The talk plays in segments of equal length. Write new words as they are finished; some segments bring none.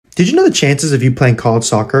Did you know the chances of you playing college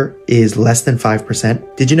soccer is less than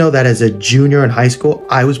 5%? Did you know that as a junior in high school,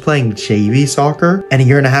 I was playing JV soccer, and a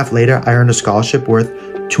year and a half later, I earned a scholarship worth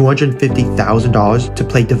 $250,000 to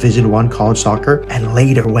play Division I college soccer and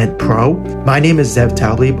later went pro? My name is Zev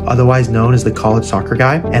Talib, otherwise known as the College Soccer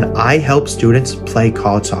Guy, and I help students play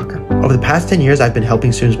college soccer. Over the past 10 years, I've been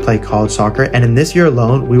helping students play college soccer, and in this year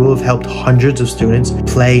alone, we will have helped hundreds of students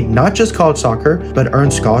play not just college soccer, but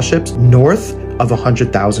earn scholarships north of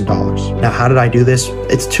 $100,000. Now, how did I do this?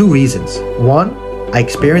 It's two reasons. One, I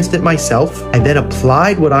experienced it myself. I then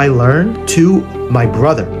applied what I learned to my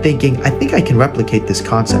brother, thinking, I think I can replicate this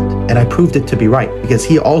concept. And I proved it to be right because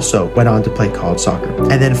he also went on to play college soccer.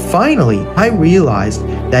 And then finally, I realized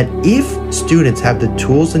that if students have the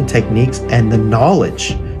tools and techniques and the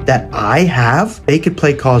knowledge that I have, they could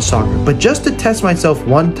play college soccer. But just to test myself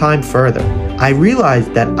one time further, I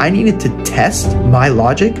realized that I needed to test my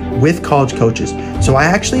logic with college coaches. So I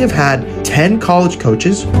actually have had 10 college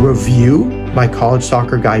coaches review my College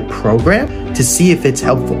Soccer Guy program to see if it's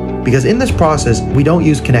helpful. Because in this process, we don't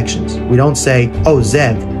use connections. We don't say, oh,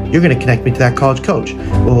 Zev, you're going to connect me to that college coach.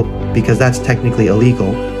 Well, because that's technically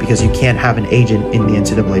illegal, because you can't have an agent in the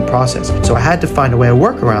NCAA process. So I had to find a way to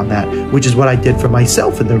work around that, which is what I did for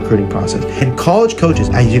myself in the recruiting process. And college coaches,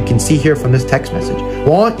 as you can see here from this text message,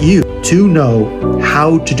 want you to know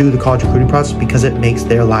how to do the college recruiting process because it makes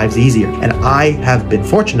their lives easier. And I have been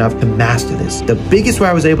fortunate enough to master this. The biggest way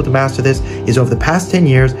I was able to master this is over the past 10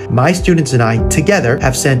 years, my students and I together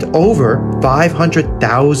have sent over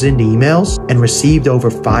 500,000 emails and received over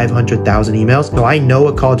 500,000 emails. So I know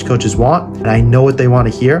what college coaches want and I know what they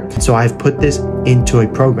want to hear. So I've put this into a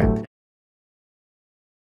program.